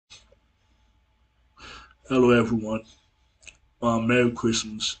Hello, everyone. Merry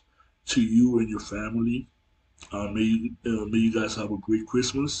Christmas to you and your family. May you guys have a great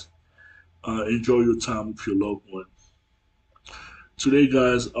Christmas. Enjoy your time with your loved one. Today,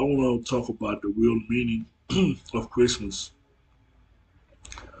 guys, I want to talk about the real meaning of Christmas.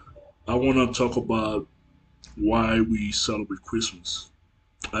 I want to talk about why we celebrate Christmas.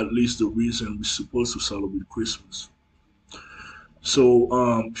 At least the reason we're supposed to celebrate Christmas.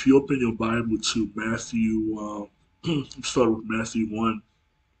 If you open your Bible to Matthew, start with Matthew 1,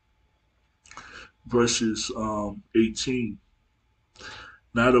 verses 18.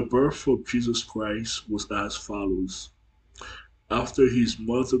 Now, the birth of Jesus Christ was as follows. After his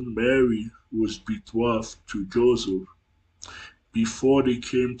mother Mary was betrothed to Joseph, before they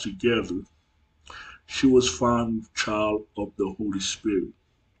came together, she was found with child of the Holy Spirit.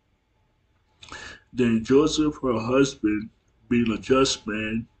 Then Joseph, her husband, being a just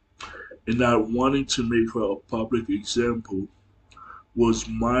man and not wanting to make her a public example, was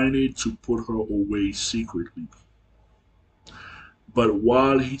minded to put her away secretly. But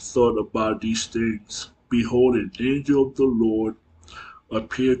while he thought about these things, behold, an angel of the Lord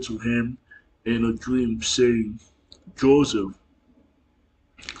appeared to him in a dream, saying, Joseph,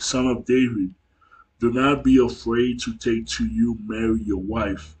 son of David, do not be afraid to take to you Mary your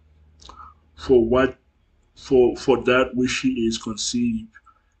wife, for what for that which she is conceived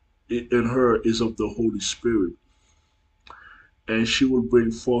in her is of the Holy Spirit, and she will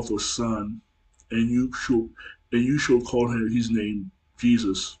bring forth a son, and you shall call him his name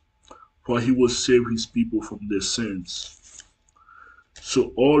Jesus, for he will save his people from their sins.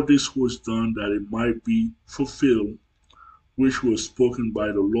 So all this was done that it might be fulfilled, which was spoken by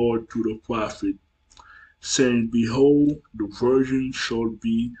the Lord through the prophet, saying, Behold, the virgin shall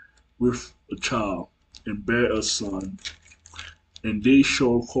be with a child, and bear a son, and they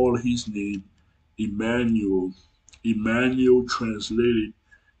shall call his name Emmanuel. Emmanuel translated,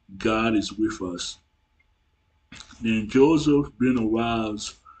 God is with us. Then Joseph, being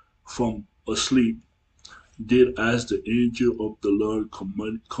aroused from asleep, did as the angel of the Lord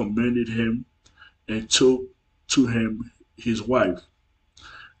commanded him, and took to him his wife,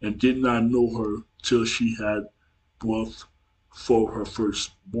 and did not know her till she had brought forth her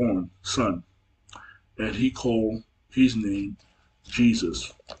firstborn son, and he called his name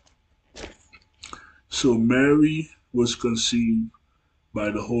Jesus. So Mary was conceived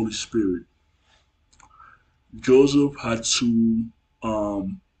by the Holy Spirit. Joseph had to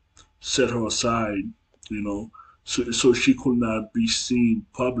um, set her aside, so she could not be seen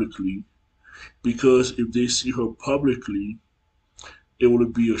publicly, because if they see her publicly, it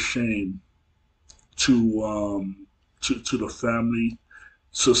would be a shame to to the family.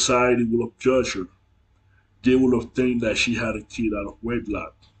 Society will have judged her. They will have think that she had a kid out of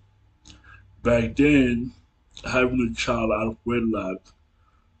wedlock. Back then, having a child out of wedlock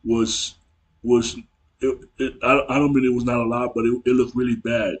was was I don't mean it was not allowed, but it looked really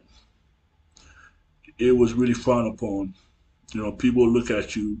bad. It was really frowned upon. People look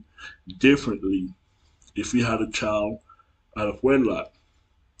at you differently if you had a child out of wedlock.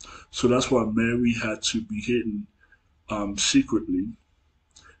 So that's why Mary had to be hidden secretly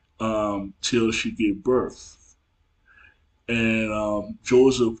till she gave birth. And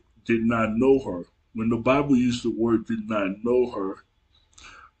Joseph did not know her. When the Bible used the word did not know her,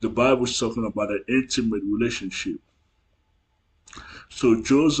 the Bible is talking about an intimate relationship. So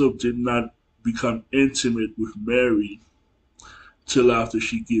Joseph did not become intimate with Mary till after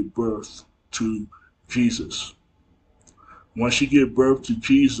she gave birth to Jesus. Once she gave birth to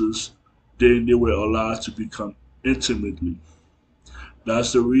Jesus, then they were allowed to become intimately.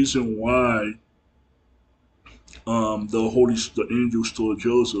 That's the reason why the angels told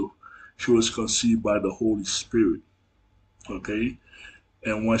Joseph she was conceived by the Holy Spirit. Okay,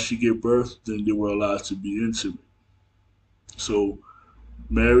 and once she gave birth, then they were allowed to be intimate. So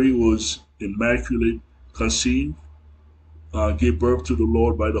Mary was immaculate, conceived, gave birth to the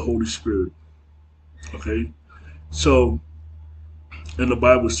Lord by the Holy Spirit. Okay, so and the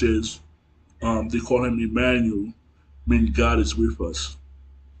Bible says they call him Emmanuel, meaning God is with us,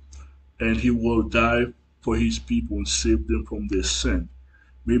 and He will die for His people and save them from their sin.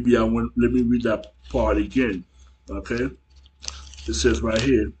 Maybe I want. Let me read that part again. Okay, it says right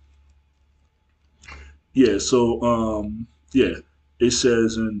here. Yeah. Yeah, it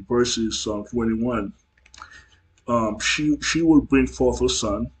says in verses 21. She will bring forth a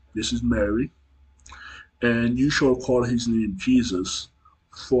son. This is Mary, and you shall call his name Jesus,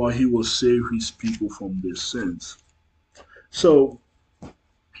 for he will save his people from their sins. So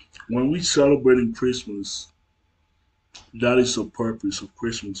when we celebrating Christmas, that is the purpose of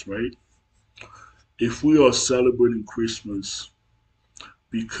Christmas, right? if we are celebrating Christmas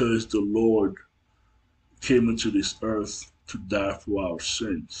because the Lord came into this earth to die for our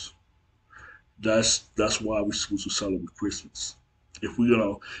sins, that's why we're supposed to celebrate Christmas. If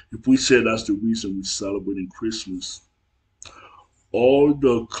we say that's the reason we're celebrating Christmas, all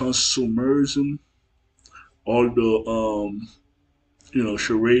the consumerism, all the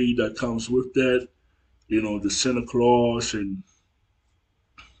charade that comes with that, the Santa Claus and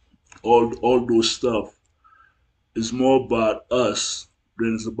all those stuff is more about us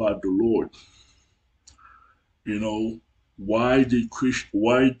than it's about the Lord. You know, why did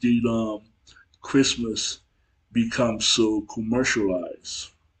Christmas become so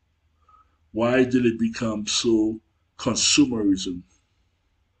commercialized? Why did it become so consumerism?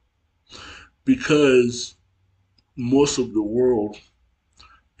 Because most of the world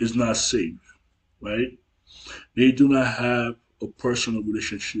is not safe, right? They do not have a personal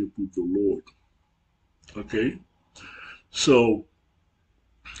relationship with the Lord. Okay? So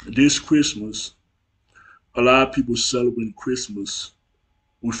this Christmas, a lot of people celebrate Christmas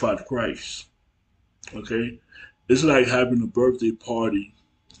without Christ. Okay? It's like having a birthday party.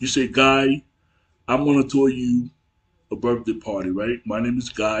 You say, Guy, I'm gonna throw you a birthday party, right? My name is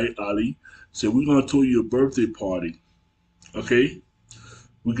Guy Ali. So we're gonna throw you a birthday party. Okay?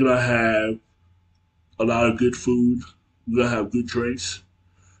 We're gonna have a lot of good food. We're gonna have good drinks.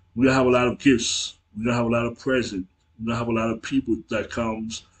 We're gonna have a lot of gifts. We're gonna have a lot of presents. We're gonna have a lot of people that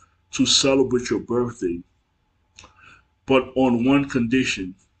comes to celebrate your birthday. But on one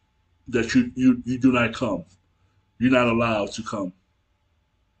condition, that you do not come. You're not allowed to come.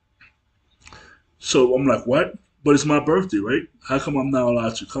 So I'm like, what? But it's my birthday, right? How come I'm not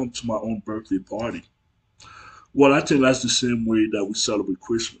allowed to come to my own birthday party? Well, I think that's the same way that we celebrate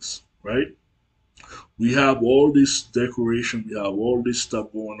Christmas, right? We have all this decoration, we have all this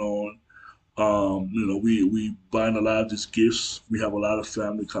stuff going on. We buying a lot of these gifts. We have a lot of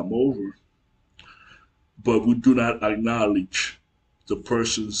family come over, but we do not acknowledge the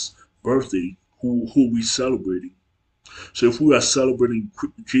person's birthday who we celebrating. So if we are celebrating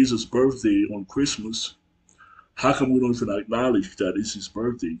Jesus' birthday on Christmas, how come we don't even acknowledge that it's his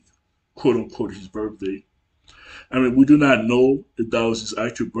birthday, quote unquote his birthday? I mean, we do not know if that was his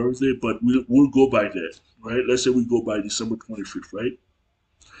actual birthday, but we'll go by that, right? Let's say we go by December 25th, right?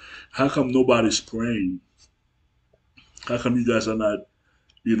 How come nobody's praying? How come you guys are not,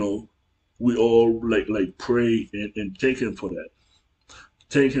 you know, we all like pray and thank him for that.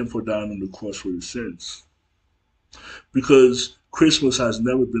 Thank him for dying on the cross for your sins. Because Christmas has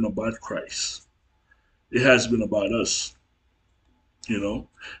never been about Christ. It has been about us. You know,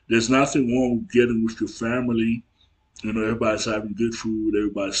 there's nothing wrong with getting with your family. Everybody's having good food.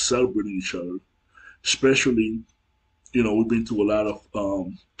 Everybody's celebrating each other. Especially, we've been through a lot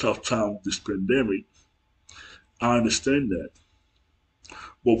of tough time with this pandemic. I understand that.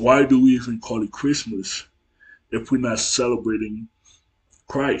 But why do we even call it Christmas if we're not celebrating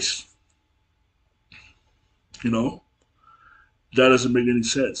Christ? You know, that doesn't make any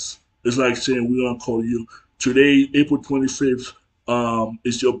sense. It's like saying we're gonna call you today, April 25th.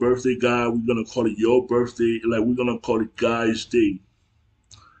 It's your birthday, guy. We're gonna call it your birthday. Like we're gonna call it Guy's Day.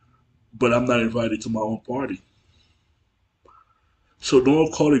 But I'm not invited to my own party. So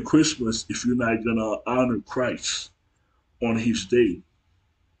don't call it Christmas if you're not gonna honor Christ on His day.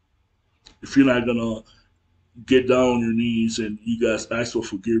 If you're not gonna get down on your knees and you guys ask for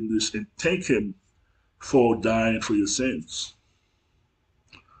forgiveness and thank Him for dying for your sins.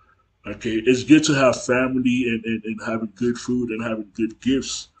 Okay, it's good to have family and having good food and having good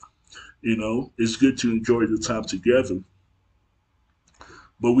gifts. It's good to enjoy the time together.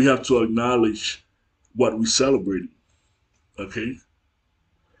 But we have to acknowledge what we celebrate. Okay,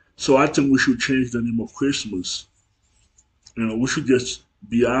 so I think we should change the name of Christmas. We should just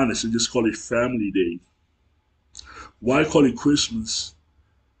be honest and just call it Family Day. Why call it Christmas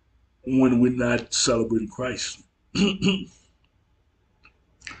when we're not celebrating Christ?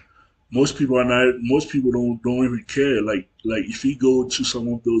 Most people are not. Most people don't even care. Like if you go to some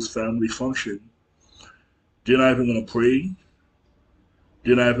of those family functions, they're not even gonna pray.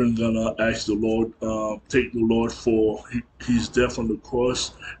 They're not even gonna ask the Lord, take the Lord for His death on the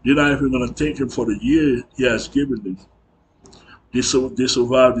cross. They're not even gonna thank Him for the year He has given them. They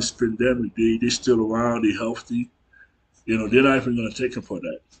survived this pandemic. They still around. They healthy. They're not even gonna take Him for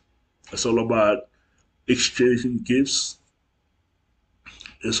that. It's all about exchanging gifts.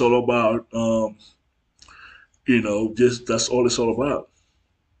 It's all about just that's all it's all about.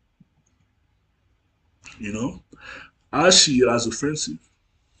 You know, I see it as offensive.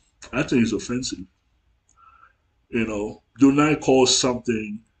 I think it's offensive. Do not call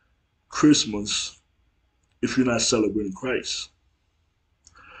something Christmas if you're not celebrating Christ.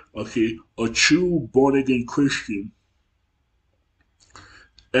 Okay, a true born again Christian,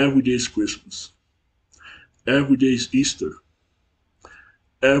 every day is Christmas, every day is Easter,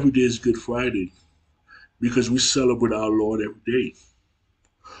 every day is Good Friday, because we celebrate our Lord every day.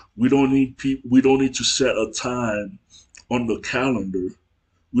 We don't need people. We don't need to set a time on the calendar.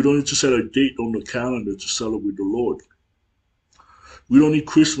 We don't need to set a date on the calendar to celebrate the Lord. We don't need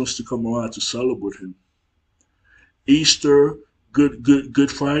Christmas to come around to celebrate Him. Easter,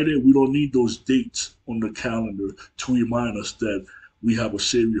 Good Friday. We don't need those dates on the calendar to remind us that we have a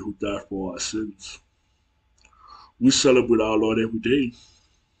Savior who died for our sins. We celebrate our Lord every day.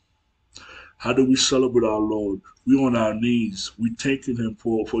 How do we celebrate our Lord? We're on our knees. We're thanking Him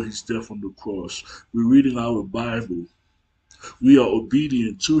for His death on the cross. We're reading our Bible. We are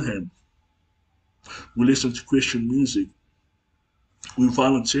obedient to Him. We listen to Christian music. We're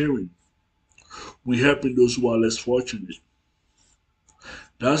volunteering. We're helping those who are less fortunate.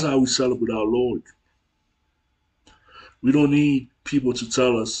 That's how we celebrate our Lord. We don't need people to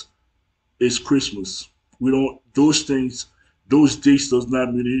tell us it's Christmas. We don't, those things, those dates does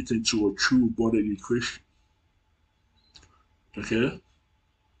not mean anything to a true born again Christian. Okay?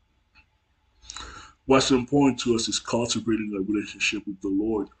 What's important to us is cultivating a relationship with the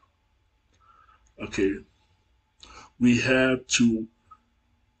Lord. Okay? We have to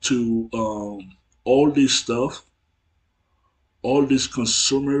all this stuff, all this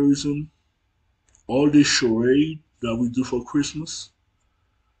consumerism, all this charade that we do for Christmas,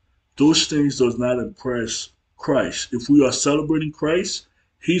 those things does not impress Christ. If we are celebrating Christ,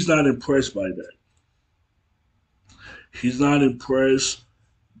 He's not impressed by that. He's not impressed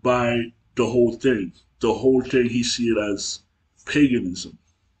by the whole thing. The whole thing He sees it as paganism.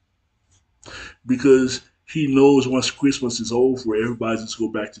 Because He knows once Christmas is over, everybody's just go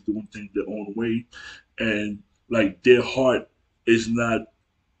back to doing things their own way. And like their heart is not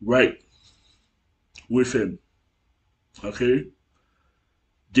right with Him. Okay?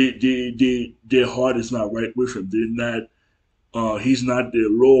 Their heart is not right with Him. They're not He's not their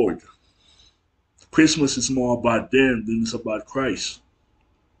Lord. Christmas is more about them than it's about Christ.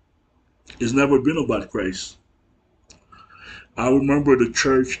 It's never been about Christ. I remember the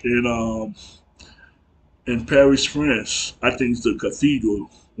church in Paris, France. I think it's the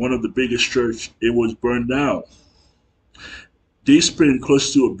cathedral, one of the biggest church. It was burned down. They spent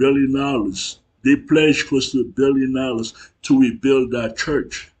close to $1 billion. They pledged close to $1 billion to rebuild that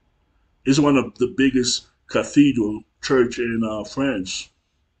church. It's one of the biggest cathedral church in France.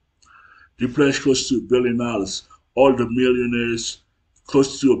 They pledged close to $1 billion. All the millionaires,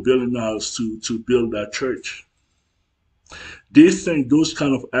 close to $1 billion to build that church. They think those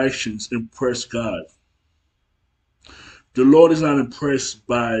kind of actions impress God. The Lord is not impressed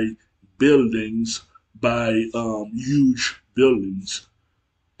by buildings, by huge buildings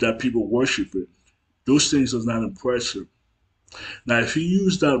that people worship in. Those things does not impress Him. Now, if He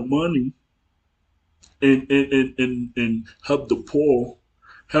used that money and help the poor,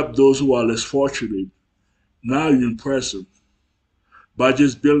 help those who are less fortunate, now you impress Him. By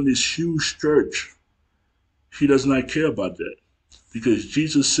just building this huge church, He does not care about that. Because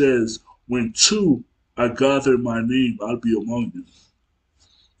Jesus says, when two are gathered in my name, I'll be among them.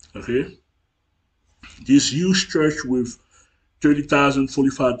 Okay? This huge church with 30,000,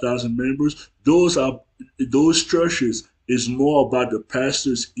 45,000 members, those churches is more about the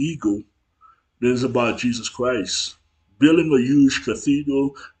pastor's ego than it's about Jesus Christ. Building a huge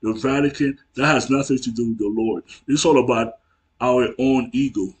cathedral, the Vatican, that has nothing to do with the Lord. It's all about our own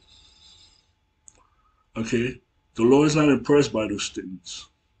ego. Okay? The Lord is not impressed by those things.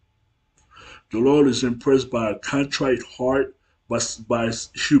 The Lord is impressed by a contrite heart, by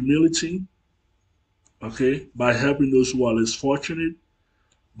humility, okay, by helping those who are less fortunate,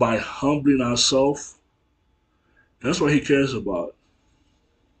 by humbling ourselves. That's what He cares about.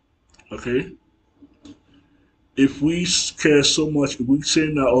 Okay? If we care so much, if we say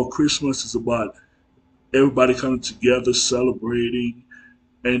that our Christmas is about everybody coming together, celebrating,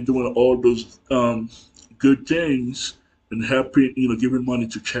 and doing all those good things, and helping, giving money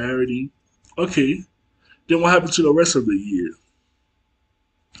to charity, okay, then what happened to the rest of the year?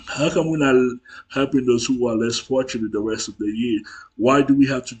 How come we're not helping those who are less fortunate the rest of the year? Why do we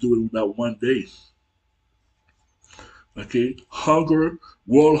have to do it in that one day? Okay, hunger,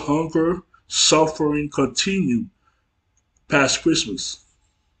 world hunger, suffering continue past Christmas.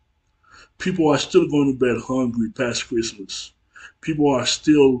 People are still going to bed hungry past Christmas. People are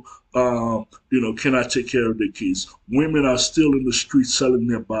still, cannot take care of their kids. Women are still in the streets selling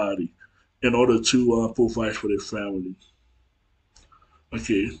their body in order to provide for their family.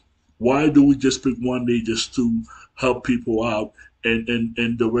 Okay, Why do we just pick one day just to help people out, and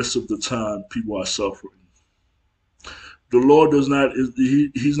the rest of the time people are suffering? The Lord does not,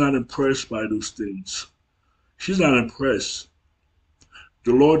 he's not impressed by those things. He's not impressed.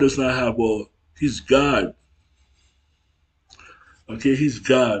 The Lord does not have he's God. Okay, he's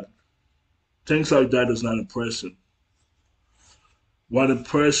God. Things like that does not impress him. What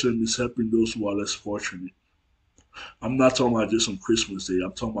impresses him is helping those who are less fortunate. I'm not talking about just on Christmas Day.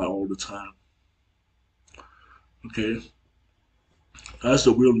 I'm talking about all the time. Okay, that's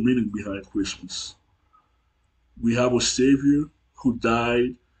the real meaning behind Christmas. We have a Savior who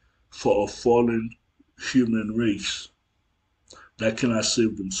died for a fallen human race that cannot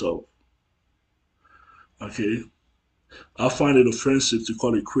save themselves. Okay, I find it offensive to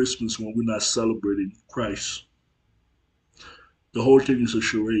call it Christmas when we're not celebrating Christ. The whole thing is a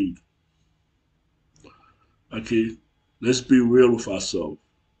charade. Okay, let's be real with ourselves.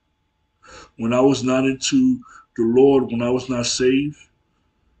 When I was not into the Lord, when I was not saved,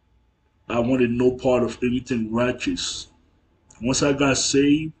 I wanted no part of anything righteous. Once I got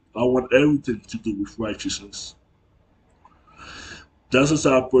saved, I want everything to do with righteousness. That's the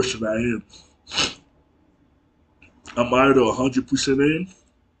type of person I am. I'm either 100% in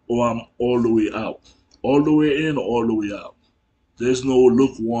or I'm all the way out. All the way in or all the way out. There's no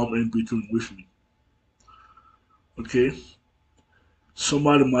lukewarm in between with me. Okay?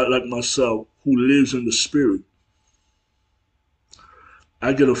 Somebody might like myself who lives in the spirit.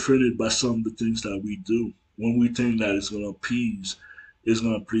 I get offended by some of the things that we do when we think that it's going to appease, it's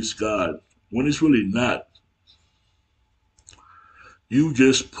going to please God, when it's really not. You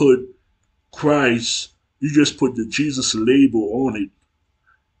just put Christ, you just put the Jesus label on it,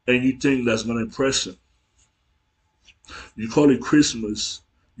 and you think that's going to impress him. You call it Christmas,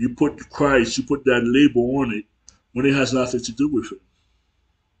 you put Christ, you put that label on it when it has nothing to do with it.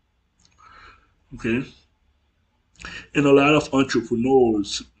 Okay? And a lot of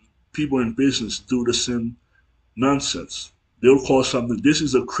entrepreneurs, people in business do the same nonsense. They'll call something, this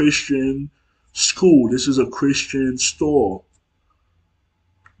is a Christian school, this is a Christian store,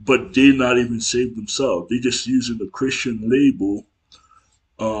 but they're not even saved themselves. They're just using the Christian label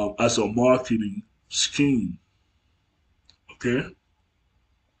as a marketing scheme. Okay?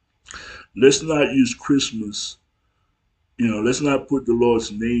 Let's not use Christmas, let's not put the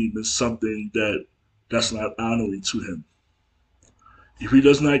Lord's name in something that's not honoring to him. If he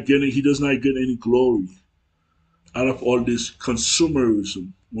does not get any glory out of all this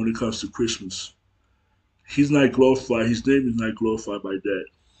consumerism when it comes to Christmas. He's not glorified. His name is not glorified by that.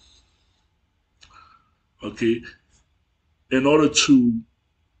 Okay? In order to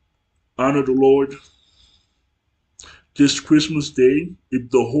honor the Lord, this Christmas day, if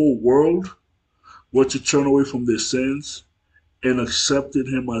the whole world were to turn away from their sins and accepted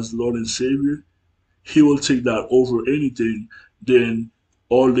him as Lord and Savior, he will take that over anything than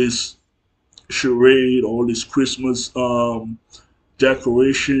all this charade, all this Christmas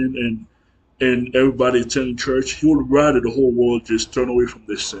decoration, and everybody attending church. He would rather the whole world just turn away from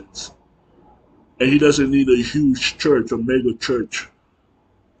their sins. And he doesn't need a huge church, a mega church.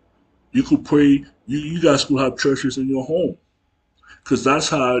 You could pray. You guys could have churches in your home, because that's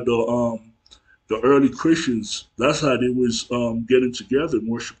how the early Christians. That's how they was getting together and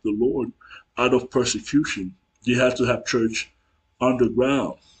worship the Lord out of persecution. They had to have church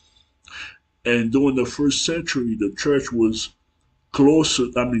underground. And during the first century, the church was closer.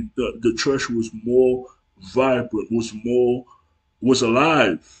 I mean, the church was more vibrant, was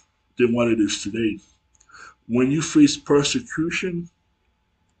alive than what it is today. When you face persecution,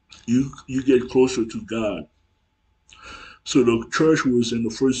 you get closer to God. So the church was in the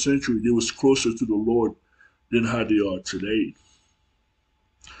first century, they was closer to the Lord than how they are today.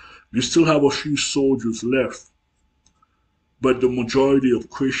 You still have a few soldiers left, but the majority of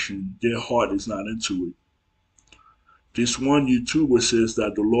Christians, their heart is not into it. This one YouTuber says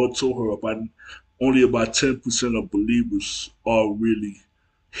that the Lord told her only about 10% of believers are really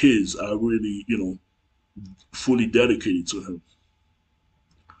are really, fully dedicated to him.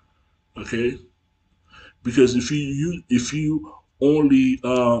 Okay? Because if you only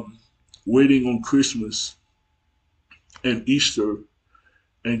waiting on Christmas and Easter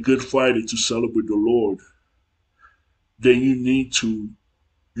and Good Friday to celebrate the Lord, then you need to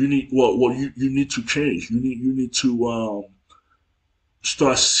change. You need to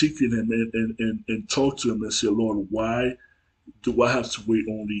start seeking him and talk to him and say, Lord, why do I have to wait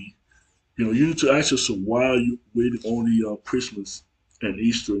only? You need to ask yourself, why are you waiting only on Christmas and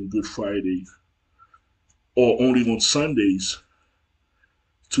Easter and Good Friday, or only on Sundays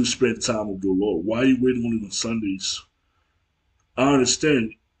to spend time with the Lord? Why are you waiting only on Sundays? I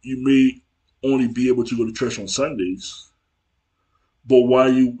understand you may only be able to go to church on Sundays, but why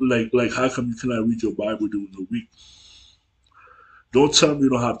you like how come you cannot read your Bible during the week? Don't tell me you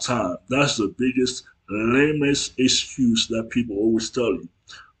don't have time. That's the biggest, lamest excuse that people always tell you.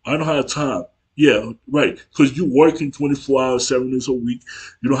 I don't have time. Yeah, right. Because you're working 24 hours, 7 days a week.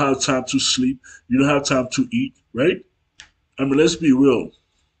 You don't have time to sleep. You don't have time to eat, right? I mean, let's be real,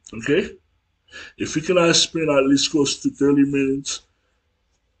 okay? If you cannot spend at least close to 30 minutes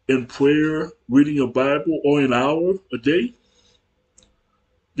in prayer, reading your Bible, or an hour a day,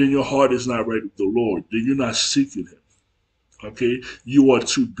 then your heart is not right with the Lord. Then you're not seeking Him, okay? You are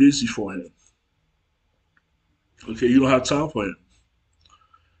too busy for Him, okay? You don't have time for Him.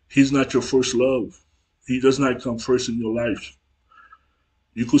 He's not your first love. He does not come first in your life.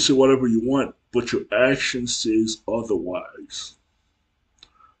 You could say whatever you want, but your action says otherwise.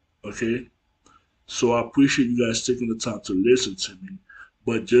 Okay? So I appreciate you guys taking the time to listen to me.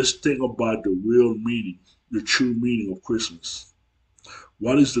 But just think about the real meaning, the true meaning of Christmas.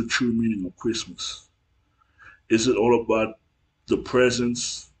 What is the true meaning of Christmas? Is it all about the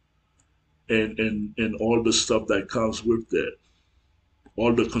presents and all the stuff that comes with that?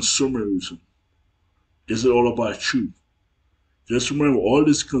 All the consumerism? Is it all about you? Just remember, all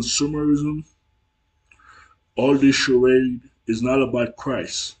this consumerism, all this charade is not about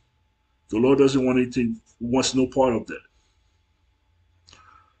Christ. The Lord doesn't want anything, wants no part of that.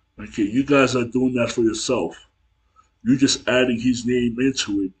 Okay, you guys are doing that for yourself. You're just adding His name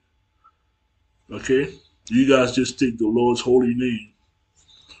into it. Okay, you guys just take the Lord's holy name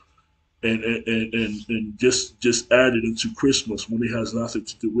and just add it into Christmas when it has nothing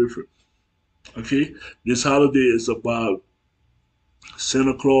to do with it. Okay, this holiday is about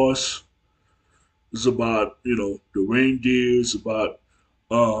Santa Claus. It's about the reindeer. It's about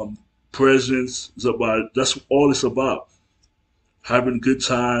um, presents. It's about that's all it's about. Having a good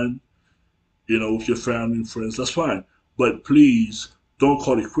time, with your family and friends. That's fine, but please don't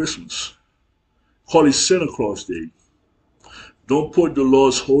call it Christmas. Call it Santa Claus Day. Don't put the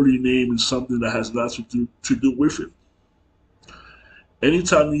Lord's holy name in something that has nothing to do with it.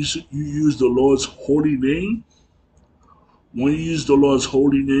 Anytime you use the Lord's holy name, when you use the Lord's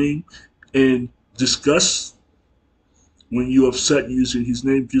holy name and discuss, when you upset using His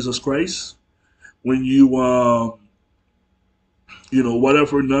name, Jesus Christ, when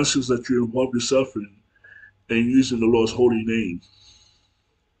whatever nonsense that you involve yourself in, and using the Lord's holy name,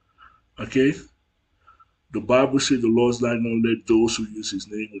 okay? The Bible says the Lord's not going to let those who use His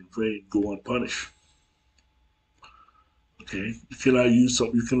name in vain go unpunished. Okay, you cannot use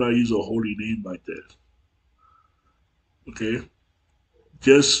a holy name like that. Okay,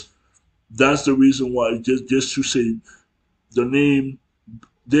 just that's the reason why. Just to say the name.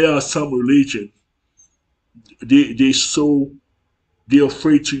 There are some religion. They they're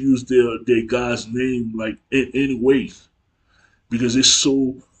afraid to use their God's name like in any way because they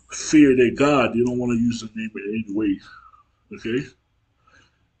so fear their God. They don't want to use the name in any way. Okay,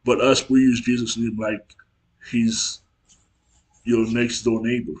 but us we use Jesus' name like He's your next door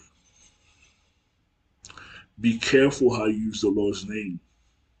neighbor. Be careful how you use the Lord's name.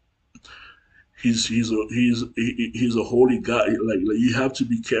 He's a holy God. Like you have to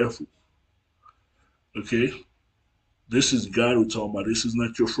be careful. Okay, this is God we're talking about. This is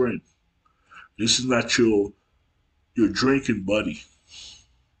not your friend. This is not your drinking buddy.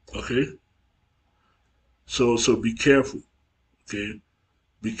 Okay, so be careful. Okay,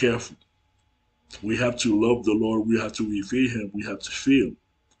 be careful. We have to love the Lord. We have to revere Him. We have to fear Him.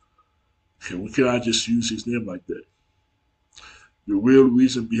 Okay, we cannot just use His name like that. The real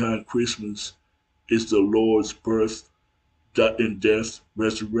reason behind Christmas is the Lord's birth, and death,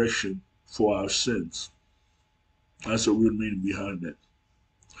 resurrection for our sins. That's the real meaning behind that.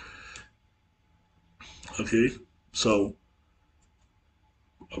 Okay, so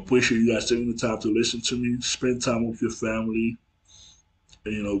I appreciate you guys taking the time to listen to me. Spend time with your family.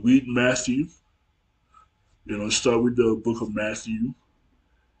 And, read Matthew. Start with the book of Matthew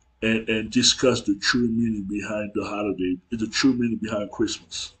and discuss the true meaning behind the holiday, the true meaning behind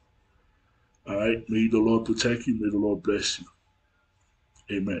Christmas. All right. May the Lord protect you. May the Lord bless you.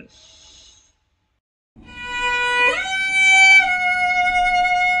 Amen.